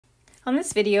On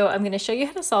this video, I'm going to show you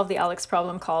how to solve the ALEKS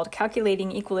problem called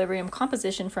calculating equilibrium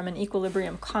composition from an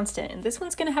equilibrium constant. And this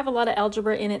one's going to have a lot of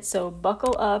algebra in it, so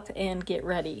buckle up and get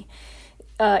ready.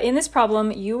 In this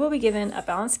problem, you will be given a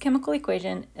balanced chemical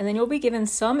equation, and then you'll be given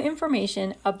some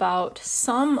information about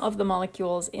some of the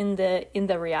molecules in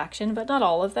the reaction, but not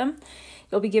all of them.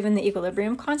 You'll be given the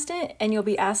equilibrium constant, and you'll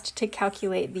be asked to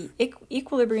calculate the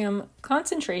equilibrium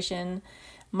concentration,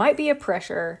 might be a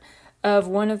pressure, of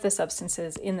one of the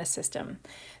substances in the system.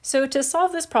 So to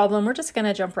solve this problem, we're just going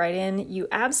to jump right in. You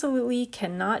absolutely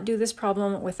cannot do this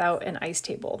problem without an ice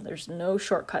table. There's no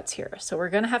shortcuts here. So we're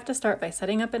going to have to start by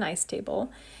setting up an ice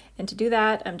table. And to do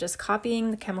that, I'm just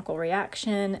copying the chemical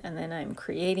reaction, and then I'm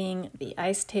creating the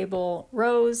ice table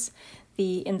rows.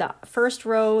 In the first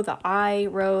row, the I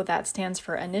row, that stands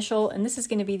for initial, and this is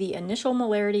going to be the initial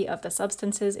molarity of the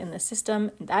substances in the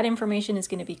system. That information is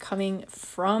going to be coming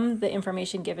from the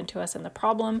information given to us in the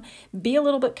problem. Be a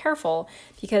little bit careful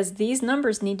because these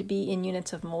numbers need to be in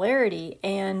units of molarity,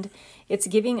 and it's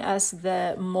giving us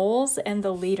the moles and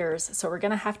the liters, so we're going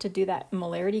to have to do that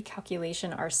molarity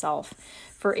calculation ourselves.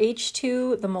 For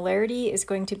H2, the molarity is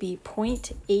going to be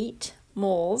 0.8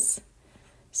 moles.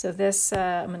 So this,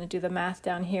 I'm going to do the math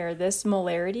down here. This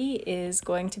molarity is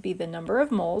going to be the number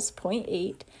of moles,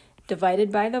 0.8,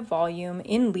 divided by the volume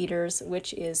in liters,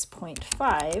 which is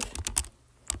 0.5.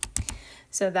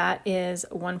 So that is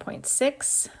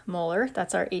 1.6 molar.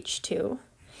 That's our H2.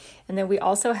 And then we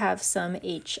also have some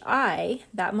HI.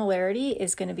 That molarity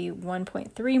is going to be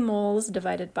 1.3 moles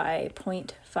divided by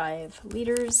 0.5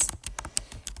 liters.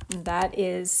 And that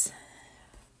is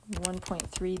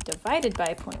 1.3 divided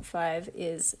by 0.5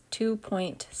 is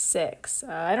 2.6.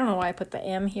 I don't know why I put the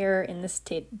M here in this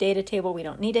data table. We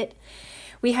don't need it.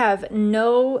 We have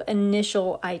no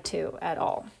initial I2 at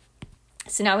all.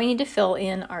 So now we need to fill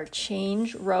in our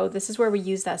change row. This is where we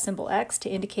use that symbol X to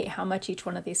indicate how much each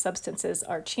one of these substances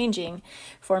are changing.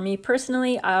 For me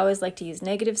personally, I always like to use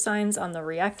negative signs on the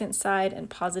reactant side and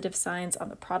positive signs on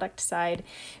the product side.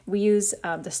 We use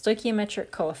the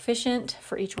stoichiometric coefficient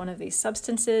for each one of these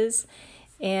substances,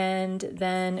 and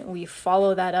then we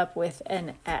follow that up with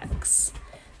an X.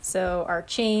 So our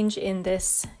change in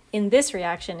this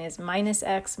reaction is minus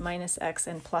X,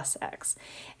 and plus X.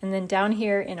 And then down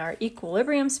here in our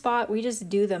equilibrium spot, we just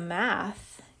do the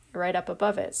math right up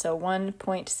above it. So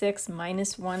 1.6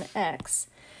 minus 1X.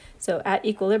 So at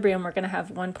equilibrium, we're going to have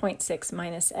 1.6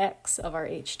 minus X of our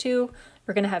H2.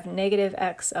 We're going to have negative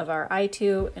X of our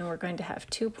I2, and we're going to have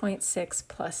 2.6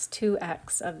 plus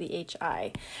 2X of the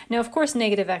HI. Now, of course,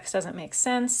 negative X doesn't make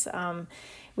sense.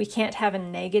 We can't have a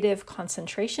negative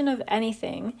concentration of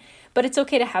anything, but it's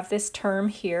okay to have this term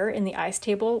here in the ice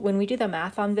table. When we do the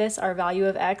math on this, our value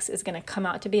of X is going to come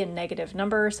out to be a negative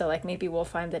number. So like maybe we'll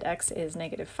find that X is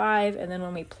 -5, and then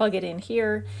when we plug it in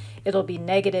here, it'll be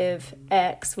negative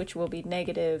X, which will be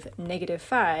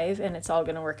 -5, and it's all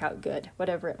going to work out good,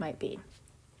 whatever it might be.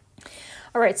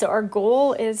 All right, so our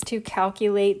goal is to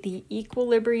calculate the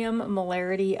equilibrium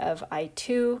molarity of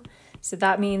I2. So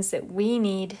that means that we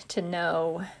need to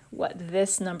know what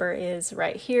this number is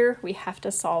right here. We have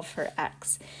to solve for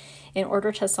X. In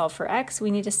order to solve for X,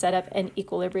 we need to set up an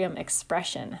equilibrium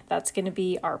expression. That's going to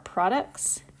be our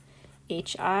products,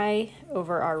 HI,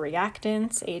 over our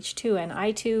reactants, H2 and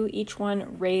I2, each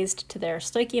one raised to their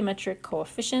stoichiometric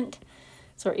coefficient.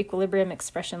 So our equilibrium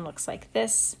expression looks like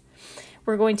this.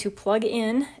 We're going to plug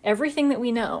in everything that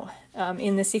we know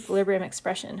in this equilibrium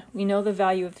expression. We know the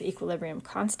value of the equilibrium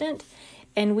constant,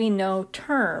 and we know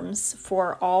terms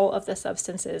for all of the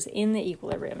substances in the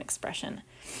equilibrium expression.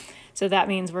 So that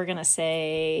means we're going to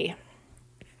say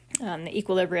the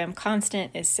equilibrium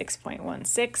constant is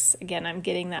 6.16. Again, I'm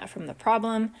getting that from the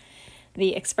problem.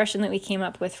 The expression that we came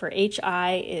up with for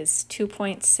HI is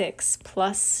 2.6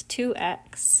 plus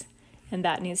 2X, and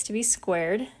that needs to be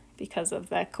squared because of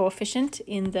the coefficient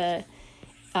in the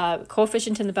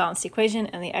balanced equation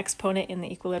and the exponent in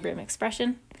the equilibrium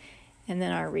expression. And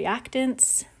then our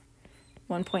reactants,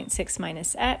 1.6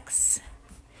 minus X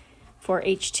for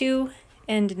H2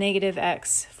 and negative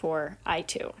X for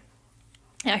I2.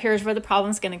 Now here's where the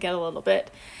problem's going to get a little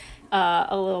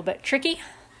bit tricky.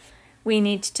 We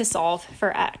need to solve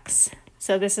for X.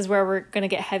 So this is where we're going to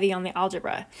get heavy on the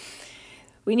algebra.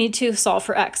 We need to solve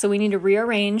for X, so we need to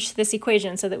rearrange this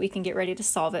equation so that we can get ready to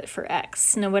solve it for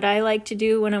X. Now what I like to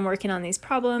do when I'm working on these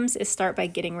problems is start by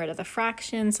getting rid of the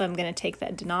fraction, so I'm going to take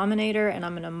that denominator and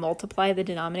I'm going to multiply the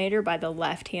denominator by the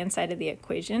left-hand side of the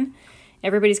equation.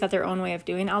 Everybody's got their own way of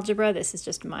doing algebra, this is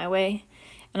just my way.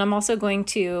 And I'm also going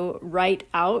to write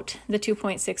out the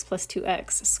 2.6 plus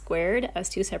 2x squared as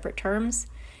two separate terms.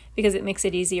 because it makes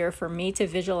it easier for me to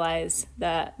visualize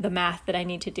the math that I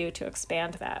need to do to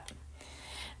expand that.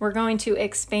 We're going to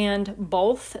expand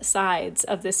both sides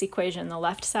of this equation, the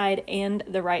left side and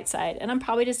the right side. And I'm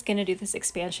probably just going to do this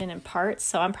expansion in parts.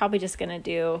 So I'm probably just going to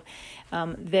do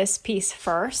this piece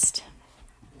first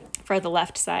for the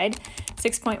left side.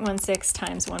 6.16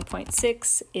 times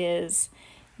 1.6 is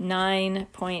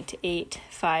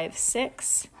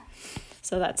 9.856.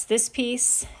 So that's this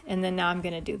piece. And then now I'm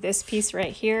going to do this piece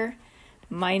right here,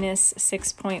 minus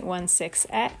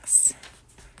 6.16x.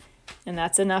 And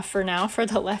that's enough for now for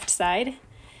the left side.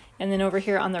 And then over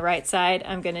here on the right side,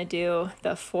 I'm going to do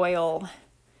the FOIL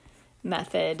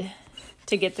method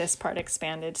to get this part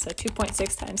expanded. So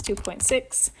 2.6 times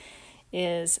 2.6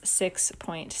 is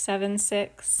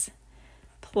 6.76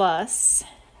 plus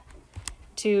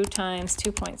 2 times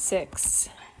 2.6,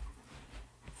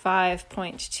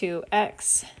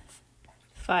 5.2x,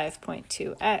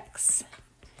 5.2x,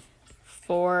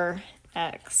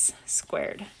 4x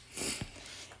squared.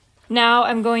 Now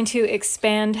I'm going to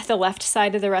expand the left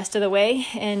side of the rest of the way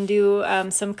and do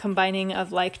some combining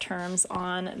of like terms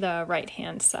on the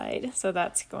right-hand side. So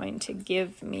that's going to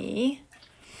give me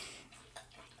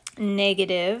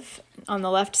negative, on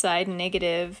the left side,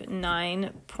 negative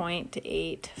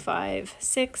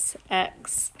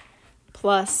 9.856x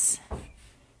plus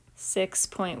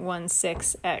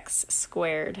 6.16x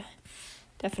squared.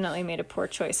 Definitely made a poor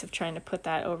choice of trying to put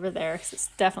that over there because it's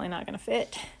definitely not going to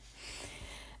fit.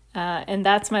 And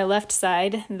that's my left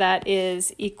side. That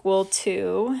is equal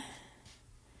to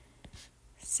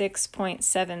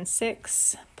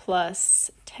 6.76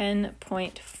 plus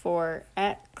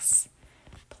 10.4x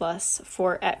plus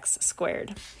 4x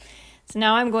squared. So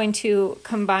now I'm going to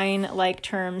combine like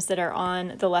terms that are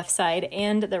on the left side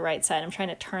and the right side. I'm trying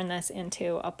to turn this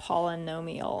into a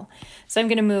polynomial. So I'm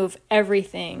going to move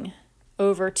everything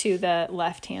over to the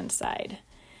left-hand side.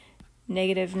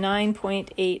 Negative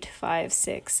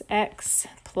 9.856x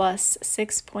plus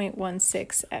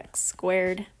 6.16x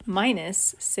squared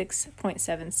minus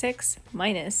 6.76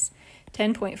 minus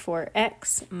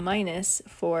 10.4x minus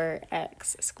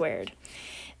 4x squared.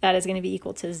 That is going to be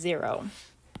equal to 0.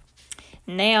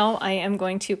 Now I am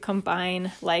going to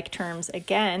combine like terms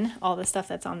again, all the stuff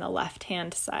that's on the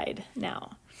left-hand side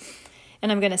now. And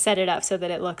I'm going to set it up so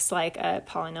that it looks like a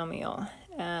polynomial.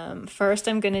 First,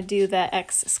 I'm going to do the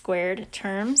x squared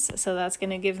terms. So that's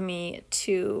going to give me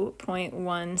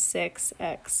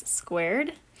 2.16x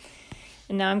squared.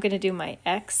 And now I'm going to do my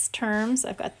x terms.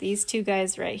 I've got these two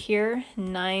guys right here,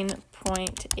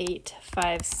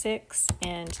 9.856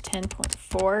 and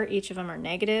 10.4. Each of them are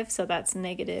negative, so that's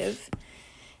negative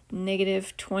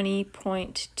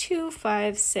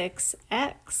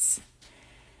 20.256x.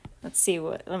 Let's see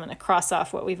what, I'm going to cross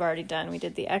off what we've already done. We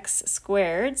did the x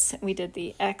squareds, we did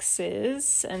the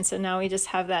x's, and so now we just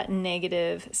have that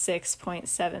negative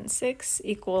 6.76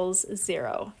 equals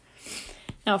 0.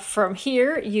 Now from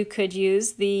here, you could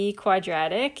use the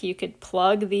quadratic. You could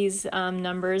plug these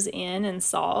numbers in and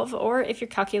solve, or if your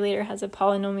calculator has a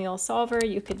polynomial solver,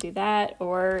 you could do that,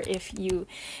 or if you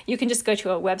can just go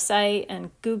to a website and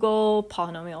Google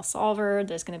polynomial solver.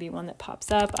 There's going to be one that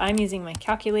pops up. I'm using my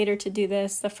calculator to do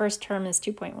this. The first term is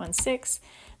 2.16.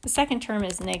 The second term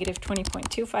is negative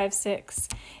 20.256,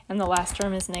 and the last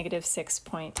term is negative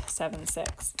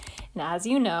 6.76. And as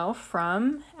you know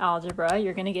from algebra,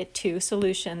 you're going to get two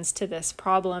solutions to this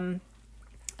problem.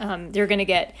 You're going to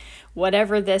get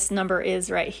whatever this number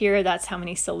is right here. That's how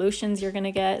many solutions you're going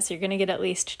to get. So you're going to get at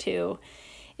least two.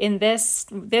 In this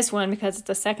one, because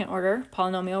it's a second order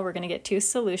polynomial, we're going to get two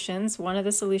solutions. One of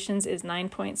the solutions is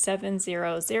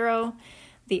 9.700.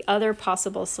 The other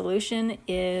possible solution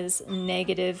is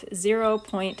negative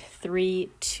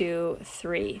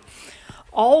 0.323.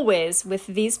 Always with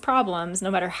these problems,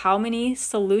 no matter how many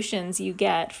solutions you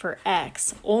get for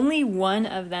x, only one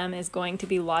of them is going to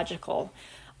be logical.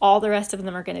 All the rest of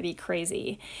them are going to be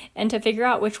crazy. And to figure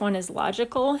out which one is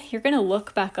logical, you're going to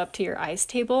look back up to your ICE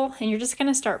table and you're just going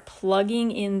to start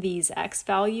plugging in these x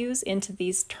values into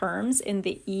these terms in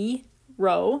the E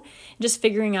row, just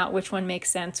figuring out which one makes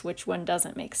sense, which one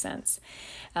doesn't make sense.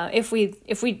 If we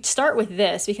start with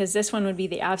this, because this one would be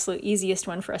the absolute easiest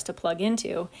one for us to plug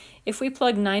into, if we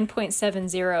plug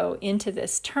 9.70 into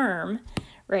this term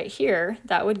right here,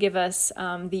 that would give us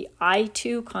the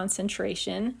I2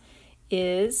 concentration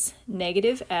is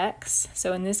negative x.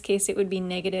 So in this case, it would be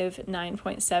negative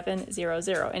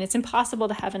 9.700. And it's impossible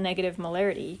to have a negative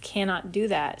molarity. You cannot do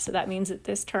that. So that means that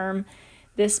this term,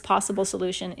 this possible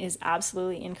solution is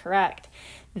absolutely incorrect.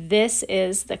 This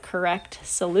is the correct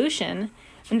solution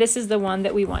and this is the one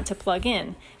that we want to plug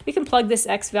in. We can plug this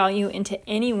X value into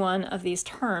any one of these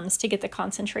terms to get the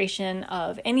concentration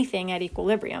of anything at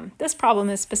equilibrium. This problem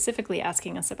is specifically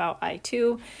asking us about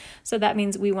I2, so that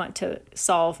means we want to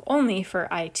solve only for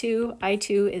I2.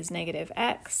 I2 is negative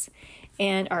X,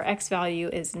 and our X value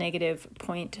is negative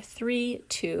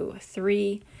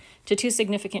 0.323. To two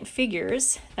significant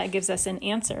figures, that gives us an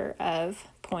answer of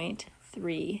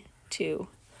 0.32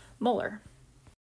 molar.